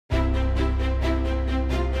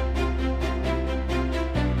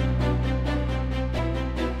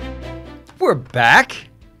We're back.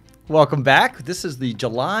 Welcome back. This is the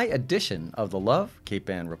July edition of the Love Cape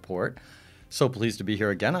Ann Report. So pleased to be here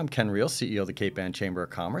again. I'm Ken Reel, CEO of the Cape Ann Chamber of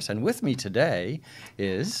Commerce, and with me today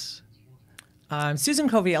is... I'm Susan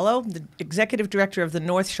Coviello, the Executive Director of the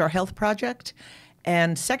North Shore Health Project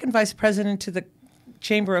and Second Vice President to the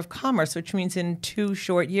Chamber of Commerce, which means in 2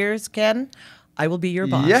 short years, Ken, I will be your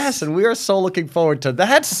boss. Yes, and we are so looking forward to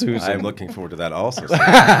that, Susan. I'm looking forward to that also.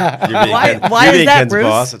 Why is that, Ken's Bruce?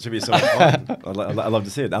 boss, it should be so much fun. I love to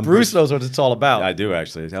see it. I'm Bruce knows what it's all about. I do,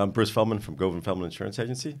 actually. I'm Bruce Feldman from Govan Feldman Insurance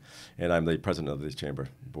Agency, and I'm the president of the Chamber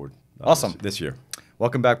Board. Awesome. This year.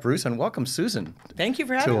 Welcome back, Bruce, and welcome, Susan. Thank you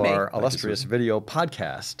for having me. To our illustrious video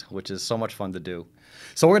podcast, which is so much fun to do.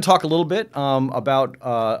 So we're going to talk a little bit about,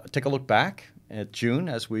 take a look back at June,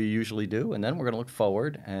 as we usually do, and then we're going to look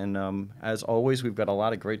forward. And as always, we've got a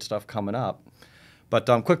lot of great stuff coming up. But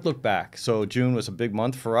quick look back. So June was a big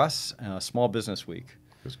month for us, Small Business Week.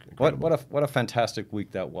 It was incredible. What a fantastic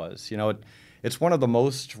week that was. You know, it's one of the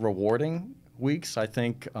most rewarding weeks, I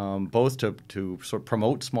think, both to sort of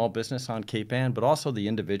promote small business on Cape Ann, but also the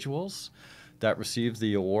individuals that received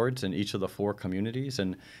the awards in each of the 4 communities.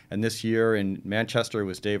 And this year in Manchester, it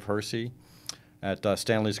was Dave Hersey at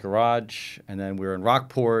Stanley's Garage, and then we were in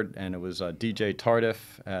Rockport, and it was DJ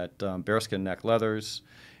Tardif at Bearskin Neck Leathers,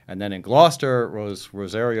 and then in Gloucester it was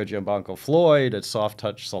Rosario Giambanco Floyd at Soft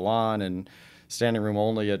Touch Salon, and standing room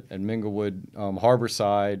only at Minglewood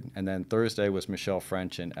Harborside, and then Thursday was Michelle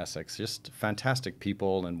French in Essex. Just fantastic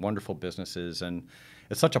people and wonderful businesses, and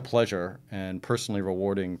it's such a pleasure and personally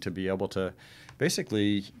rewarding to be able to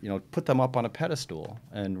basically, you know, put them up on a pedestal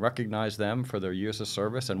and recognize them for their years of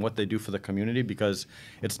service and what they do for the community, because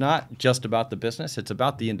it's not just about the business, it's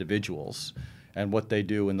about the individuals and what they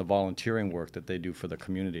do in the volunteering work that they do for the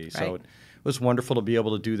community. Right. So it was wonderful to be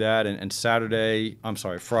able to do that. And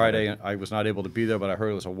Friday, I was not able to be there, but I heard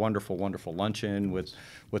it was a wonderful, wonderful luncheon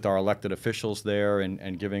with our elected officials there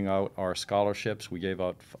and giving out our scholarships. We gave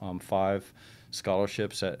out 5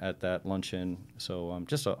 scholarships at that luncheon. So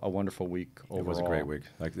just a wonderful week overall. It was a great week.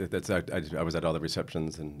 I was at all the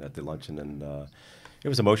receptions and at the luncheon, and it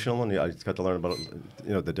was emotional, and I just got to learn about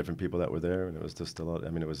the different people that were there, and it was just a lot. I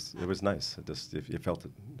mean, it was nice. You felt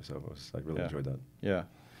it, so I really enjoyed that. Yeah,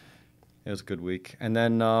 it was a good week. And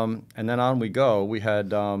then on we go. We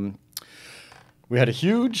had a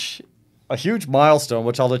huge milestone,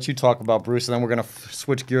 which I'll let you talk about, Bruce, and then we're going to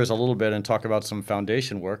switch gears a little bit and talk about some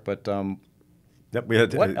foundation work. But yep,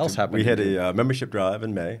 what else happened? We had a membership drive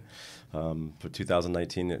in May for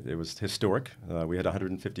 2019. It was historic. We had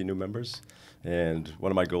 150 new members, and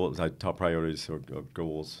one of my goals, top priorities or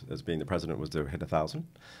goals as being the president, was to hit 1,000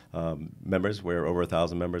 members. We're over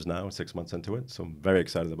 1,000 members now, 6 months into it, so I'm very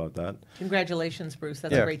excited about that. Congratulations, Bruce.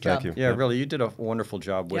 That's a great job. Thank you. Yeah, really, you did a wonderful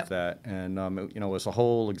job with that, and it was a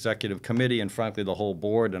whole executive committee, and frankly, the whole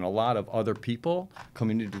board, and a lot of other people,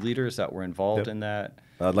 community leaders that were involved in that.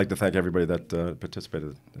 I'd like to thank everybody that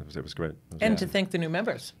participated. It was great. And to thank the new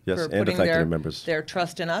members for putting the new members. Their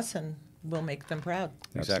trust in us, and we'll make them proud.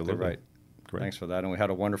 Exactly right. Great. Thanks for that. And we had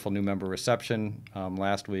a wonderful new member reception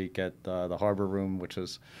last week at the Harbor Room, which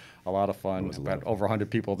was a lot of fun. We had over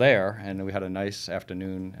 100 people there, and we had a nice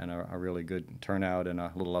afternoon and a really good turnout and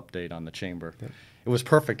a little update on the chamber. Yep. It was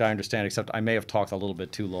perfect, I understand, except I may have talked a little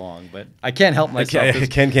bit too long, but I can't help myself.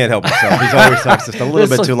 Ken can't help himself. He's always talks just a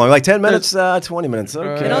little bit too long, like 10 minutes, 20 minutes.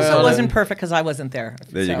 Okay. It also wasn't perfect because I wasn't there.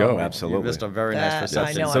 There you go, absolutely. You missed a very nice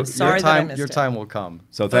reception. I know, I'm sorry that I missed your time will come.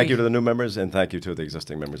 So thank you to the new members, and thank you to the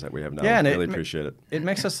existing members that we have now. Yeah, and really appreciate it. It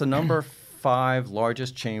makes us the number 5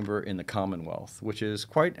 largest chamber in the Commonwealth, which is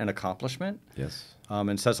quite an accomplishment. Yes.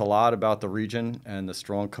 And says a lot about the region and the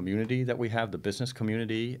strong community that we have, the business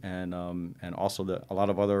community, and also a lot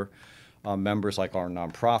of other members like our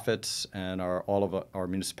nonprofits and all of our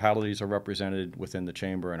municipalities are represented within the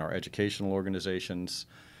chamber, and our educational organizations.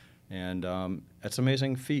 And it's an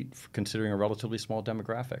amazing feat considering a relatively small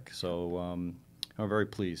demographic. So I'm very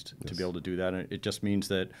pleased to be able to do that. And it just means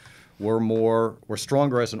that we're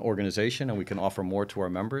stronger as an organization, and we can offer more to our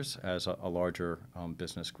members as a larger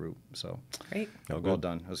business group. So great. Well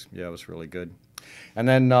done. It was really good. And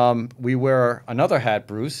then we wear another hat,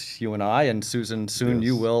 Bruce, you and I, and Susan, soon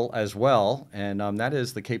you will as well, and that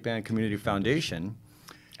is the Cape Ann Community Foundation.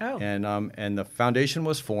 Oh. And the foundation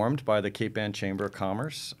was formed by the Cape Ann Chamber of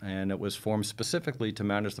Commerce, and it was formed specifically to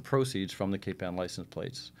manage the proceeds from the Cape Ann license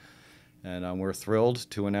plates. And we're thrilled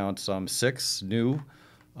to announce 6 new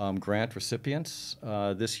grant recipients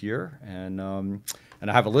this year, and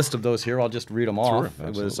I have a list of those here. I'll just read them off.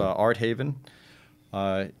 Absolutely. It was Art Haven,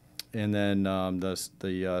 and then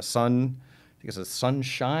the Sun, I think it's a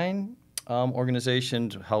Sunshine organization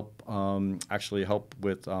to help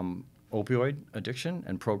with opioid addiction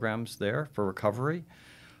and programs there for recovery.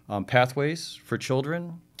 Pathways for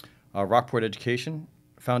Children, Rockport Education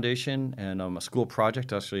Foundation, and a school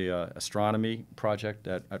project, actually an astronomy project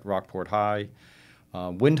at Rockport High.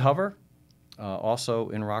 Windhover, also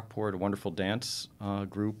in Rockport, a wonderful dance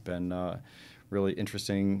group and really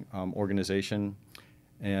interesting organization.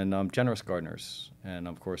 And Generous Gardeners. And,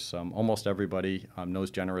 of course, almost everybody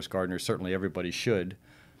knows Generous Gardeners. Certainly everybody should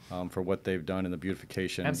for what they've done in the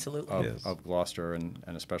beautification of Gloucester, and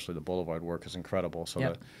especially the Boulevard work is incredible.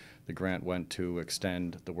 So the grant went to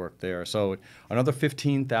extend the work there. So another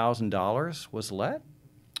 $15,000 was let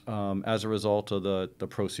as a result of the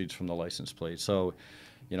proceeds from the license plate. So,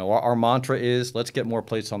 you know, our mantra is let's get more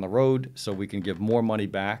plates on the road so we can give more money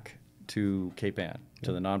back to Cape Ann,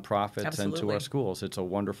 to the nonprofits, and to our schools. It's a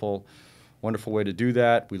wonderful, wonderful way to do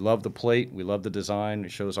that. We love the plate. We love the design.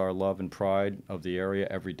 It shows our love and pride of the area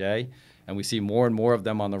every day. And we see more and more of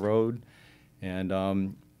them on the road. And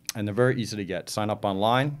they're very easy to get. Sign up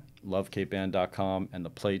online, lovecapeann.com, and the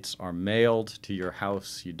plates are mailed to your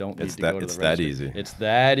house. You don't need to go to the registry. It's that easy. It's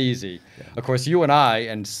that easy. Yeah. Of course, you and I,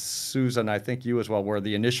 and Susan, I think you as well, were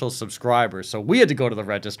the initial subscribers. So we had to go to the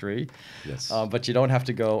registry. Yes. But you don't have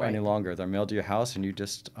to go any longer. They're mailed to your house, and you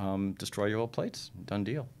just destroy your old plates. Done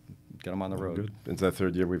deal. Get them on the road. Good. It's the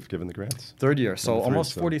third year we've given the grants. Third year. So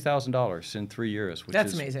almost $40,000 in 3 years, which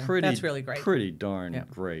is amazing. Pretty, that's really great. Pretty darn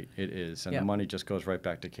great. It is. And the money just goes right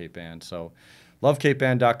back to Cape Ann. So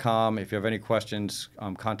lovecapeann.com. If you have any questions,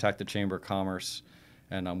 contact the Chamber of Commerce,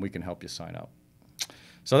 and we can help you sign up.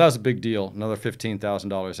 So that was a big deal. Another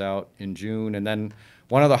 $15,000 out in June. And then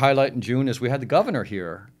one other highlight in June is we had the governor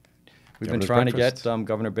here. We've been trying to get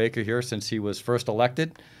Governor Baker here since he was first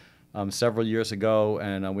elected several years ago.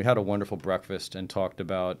 And we had a wonderful breakfast and talked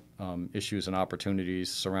about issues and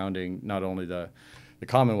opportunities surrounding not only the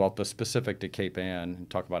Commonwealth, but specific to Cape Ann, and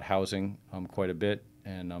talk about housing quite a bit,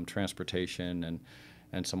 and transportation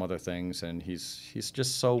and some other things. And he's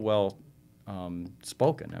just so well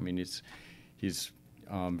spoken. I mean, he's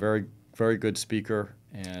very, very good speaker.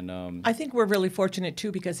 And I think we're really fortunate,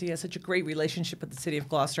 too, because he has such a great relationship with the city of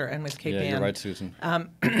Gloucester and with Cape Ann. Yeah, you're right, Susan.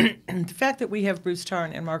 The fact that we have Bruce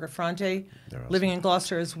Tarn and Margaret Fronte living in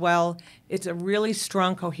Gloucester as well, it's a really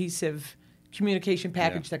strong, cohesive communication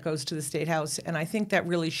package that goes to the State House. And I think that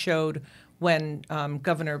really showed when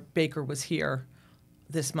Governor Baker was here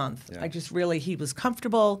this month. I just really, he was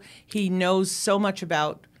comfortable. He knows so much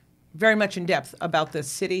very much in depth about the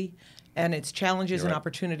city and its challenges and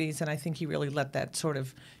opportunities, and I think he really let that sort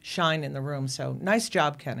of shine in the room. So nice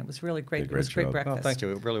job, Ken. It was really great. It was a great breakfast. Well, thank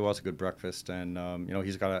you. It really was a good breakfast, and you know,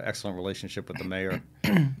 he's got an excellent relationship with the mayor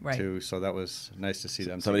too. So that was nice to see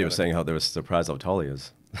them. Somebody was saying how they were surprised how tall he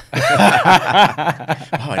is.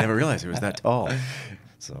 I never realized he was that tall.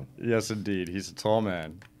 So yes, indeed, he's a tall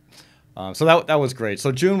man. So that was great.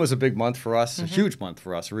 So June was a big month for us, a huge month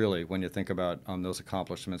for us, really, when you think about those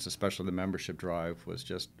accomplishments, especially the membership drive was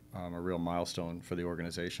just a real milestone for the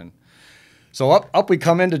organization. So up we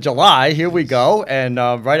come into July. Here we go. And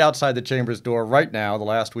right outside the Chamber's door right now, the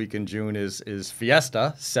last week in June, is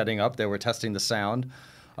Fiesta setting up. They were testing the sound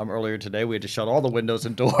earlier today. We had to shut all the windows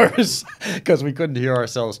and doors because we couldn't hear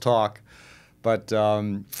ourselves talk. But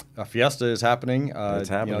a Fiesta is happening. It's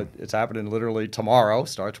happening. You know, it's happening literally tomorrow.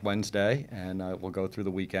 Starts Wednesday, and we'll go through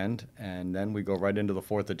the weekend, and then we go right into the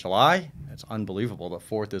 4th of July. It's unbelievable. The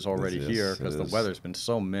 4th is already here because the weather's been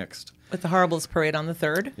so mixed. With the Horribles Parade on the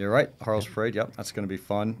 3rd. You're right, Horribles Parade. Yep, that's going to be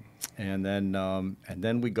fun. And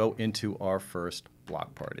then we go into our first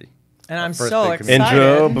block party. And I'm so excited.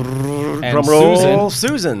 Intro, drum roll.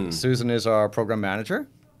 Susan. Susan is our program manager.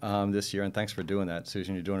 This year, and thanks for doing that,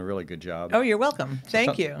 Susan. You're doing a really good job. Oh, you're welcome.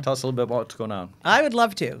 Thank you. Tell us a little bit about what's going on. I would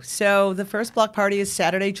love to. So the first block party is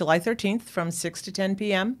Saturday, July 13th from 6 to 10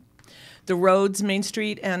 p.m. The roads, Main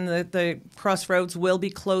Street, and the crossroads will be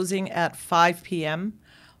closing at 5 p.m.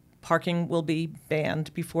 Parking will be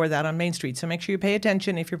banned before that on Main Street. So make sure you pay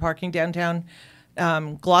attention if you're parking downtown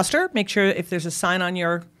Gloucester. Make sure if there's a sign on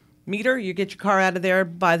your meter, you get your car out of there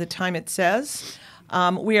by the time it says.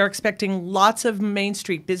 We are expecting lots of Main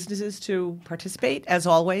Street businesses to participate, as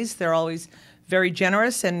always. They're always very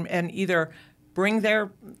generous and either bring their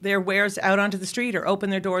wares out onto the street or open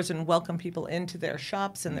their doors and welcome people into their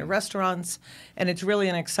shops and their restaurants. And it's really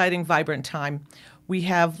an exciting, vibrant time. We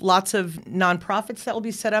have lots of nonprofits that will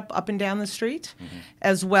be set up and down the street,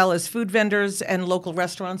 as well as food vendors and local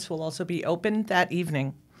restaurants who will also be open that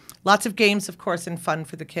evening. Lots of games, of course, and fun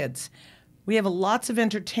for the kids. We have lots of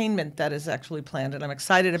entertainment that is actually planned, and I'm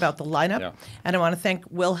excited about the lineup. Yeah. And I want to thank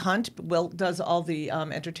Will Hunt. Will does all the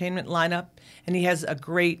entertainment lineup, and he has a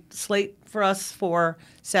great slate for us for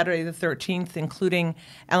Saturday the 13th, including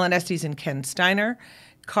Alan Estes and Ken Steiner,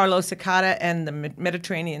 Carlos Acata and the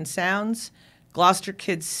Mediterranean Sounds, Gloucester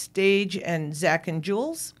Kids Stage and Zach and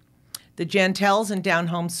Jules, the Jantels and Down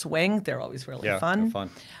Home Swing. They're always really fun. They're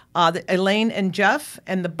fun. Elaine and Jeff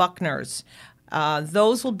and the Buckners.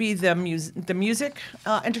 Those will be the music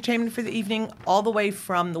entertainment for the evening, all the way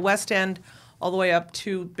from the West End all the way up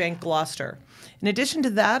to Bank Gloucester. In addition to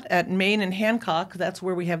that, at Main and Hancock, that's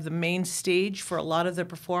where we have the main stage for a lot of the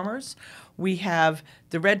performers. We have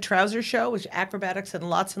the Red Trouser Show, which is acrobatics and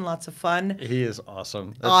lots of fun. He is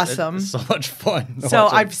awesome. Awesome. It's so much fun. So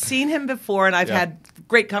I've seen him before, and I've had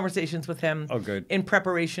great conversations with him in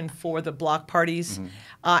preparation for the block parties.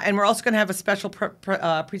 And we're also going to have a special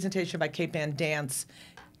presentation by Cape Ann Dance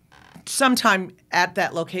sometime at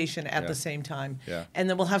that location at the same time. Yeah. And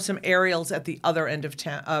then we'll have some aerials at the other end of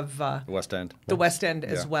town, the West End. The West End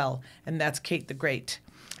as well. And that's Kate the Great.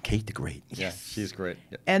 Kate the Great. Yeah, she's great.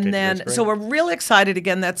 Yeah. And Kate then, so we're really excited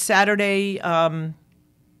again. That's Saturday, July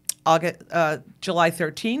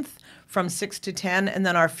 13th from 6 to 10. And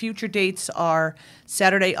then our future dates are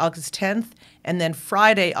Saturday, August 10th, and then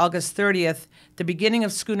Friday, August 30th. The beginning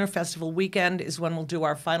of Schooner Festival weekend is when we'll do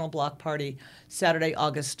our final block party, Friday,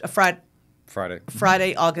 August 30th,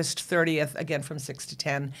 again from 6 to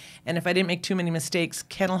 10. And if I didn't make too many mistakes,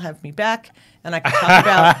 Ken will have me back, and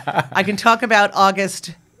I can talk about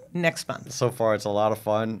August next month. So far, it's a lot of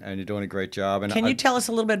fun, and you're doing a great job. And Can you tell us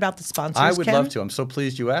a little bit about the sponsors, I would Ken? love to. I'm so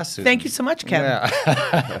pleased you asked, Susan. Thank you so much, Ken.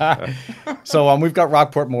 Yeah. So we've got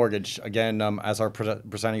Rockport Mortgage, again, as our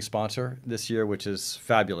presenting sponsor this year, which is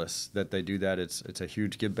fabulous that they do that. It's a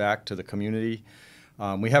huge give back to the community.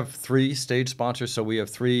 We have 3 stage sponsors, so we have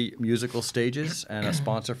 3 musical stages and a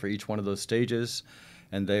sponsor for each one of those stages.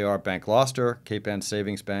 And they are Bank Gloucester, Cape Ann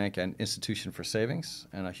Savings Bank, and Institution for Savings,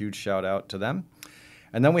 and a huge shout out to them.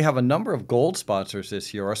 And then we have a number of gold sponsors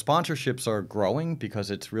this year. Our sponsorships are growing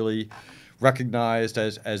because it's really recognized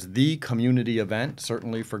as the community event.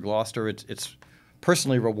 Certainly for Gloucester, it's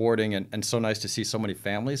personally rewarding and so nice to see so many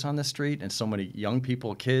families on the street and so many young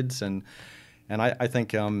people, kids, and I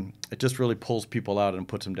think it just really pulls people out and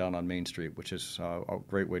puts them down on Main Street, which is a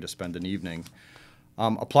great way to spend an evening.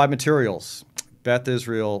 Applied Materials, Beth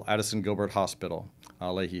Israel, Addison Gilbert Hospital,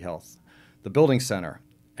 Leahy Health, the Building Center,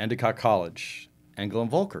 Endicott College, Engel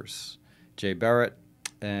and Volkers, Jay Barrett,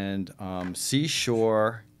 and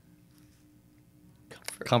Seashore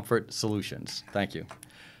Comfort Solutions. Thank you.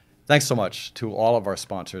 Thanks so much to all of our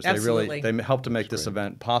sponsors. Absolutely. They help to make this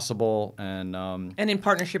event possible. And in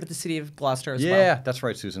partnership with the City of Gloucester as well. Yeah, that's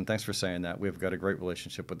right, Susan. Thanks for saying that. We've got a great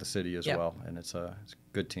relationship with the city as well, and it's a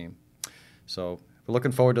good team. So we're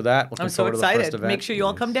looking forward to that. I'm so excited. Make sure you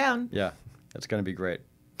all come down. Yeah, it's going to be great.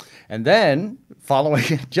 And then, following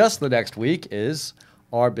just the next week, is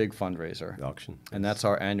our big fundraiser. The auction. And that's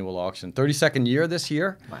our annual auction. 32nd year this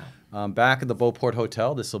year. Wow. Back at the Beauport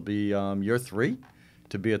Hotel. This will be year 3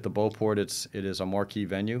 to be at the Beauport. It is a marquee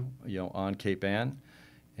venue, on Cape Ann.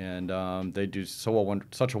 And they do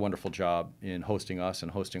such a wonderful job in hosting us and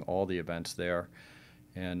hosting all the events there.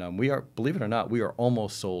 And we are, believe it or not, we are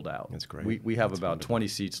almost sold out. That's great. We have about 20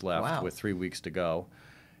 seats left with 3 weeks to go.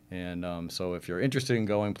 And so if you're interested in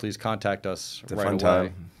going, please contact us it's right a fun away.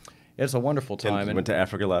 Time. It's a wonderful time. And went to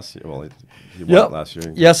Africa last year. Well, he went last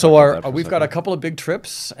year. Yeah, so we've got a couple of big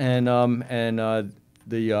trips, and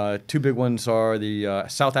the 2 big ones are the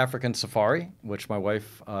South African Safari, which my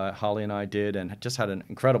wife Holly and I did, and just had an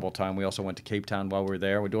incredible time. We also went to Cape Town while we were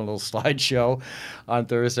there. We're doing a little slideshow on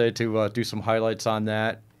Thursday to do some highlights on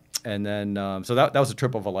that. And then, so that was a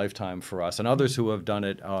trip of a lifetime for us. And others who have done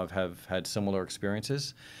it have had similar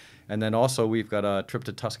experiences. And then also we've got a trip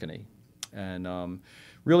to Tuscany. And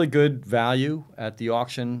really good value at the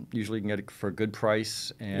auction. Usually you can get it for a good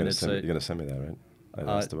price. And you're going to send me that, right? I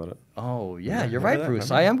asked about it. Oh, yeah, you're right,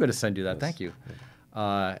 Bruce. I am going to send you that. Yes. Thank you.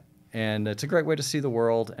 And it's a great way to see the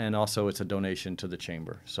world. And also it's a donation to the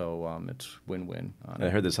chamber. So it's win-win. I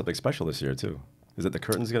heard there's something special this year, too. Is it the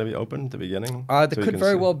curtains going to be open at the beginning? That could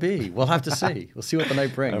very well be. We'll have to see. We'll see what the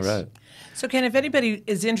night brings. All right. So, Ken, if anybody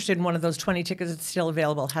is interested in one of those 20 tickets that's still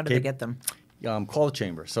available, how do they get them? Call the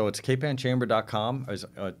chamber. So it's capeannchamber.com.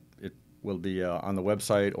 It will be on the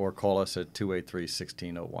website, or call us at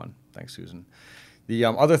 283-1601. Thanks, Susan. The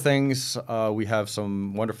other things, we have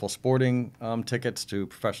some wonderful sporting tickets to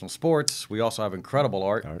professional sports. We also have incredible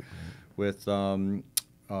art with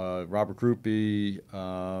Robert Groupie,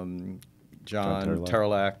 John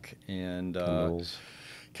Terlac, and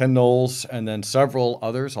Ken Knowles, and then several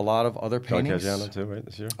others, a lot of other paintings. John Caggiano too, right,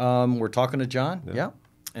 this year? We're talking to John, yeah.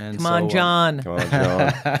 And Come on, John. Come on,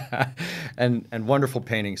 John. and wonderful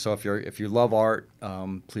paintings. So if you love art,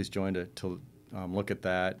 please join to look at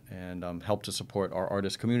that and help to support our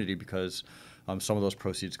artist community, because some of those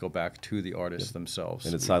proceeds go back to the artists themselves.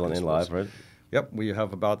 And it's silent and live, right? Yep, we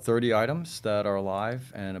have about 30 items that are live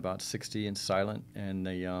and about 60 in silent, and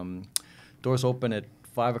the doors open at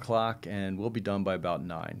 5 o'clock, and we'll be done by about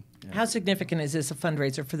 9. Yeah. How significant is this a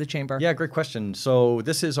fundraiser for the Chamber? Yeah, great question. So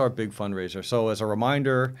this is our big fundraiser. So as a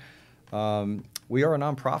reminder, we are a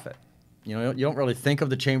nonprofit. You know, you don't really think of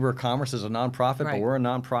the Chamber of Commerce as a nonprofit, right. But we're a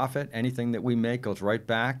nonprofit. Anything that we make goes right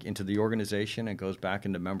back into the organization and goes back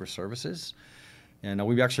into member services. And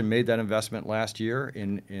we've actually made that investment last year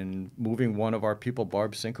in moving one of our people,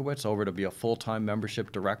 Barb Sinkowitz, over to be a full-time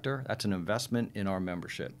membership director. That's an investment in our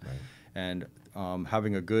membership. Right. And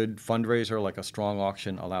having a good fundraiser like a strong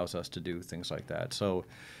auction allows us to do things like that. So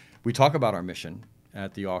we talk about our mission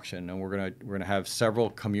at the auction, and we're gonna have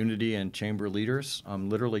several community and chamber leaders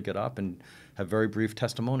literally get up and have very brief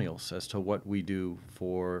testimonials as to what we do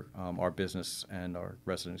for our business and our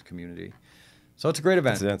residents community. So it's a great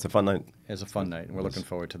event. It's a fun night. It's a fun night, and we're looking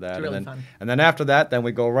forward to that. It's really fun. And then after that, then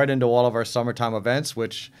we go right into all of our summertime events,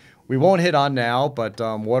 which we won't hit on now, but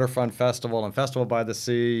Waterfront Festival and Festival by the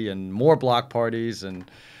Sea and more block parties, and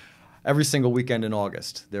every single weekend in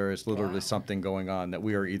August there is literally something going on that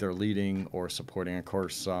we are either leading or supporting. Of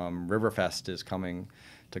course, Riverfest is coming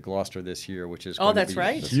to Gloucester this year, which is going to be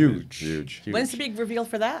right. huge. When's the big reveal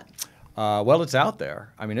for that? Well, it's out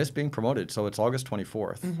there. I mean, it's being promoted, so it's August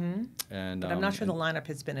 24th. Mm-hmm. And but I'm not sure the lineup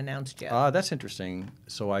has been announced yet. That's interesting.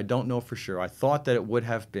 So I don't know for sure. I thought that it would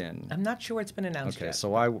have been. I'm not sure it's been announced yet. Okay,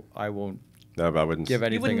 so I won't I wouldn't give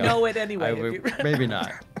anything You wouldn't know it anyway. Maybe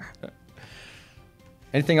not.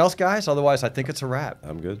 Anything else, guys? Otherwise, I think it's a wrap.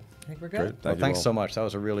 I'm good. I think we're good. Well, thanks so much. That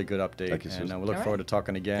was a really good update. Thank you, Susan. And we look forward to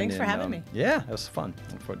talking again. Thanks for having me. Yeah, it was fun.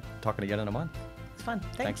 Look forward to talking again in a month. It's fun.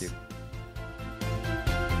 Thanks. Thank you.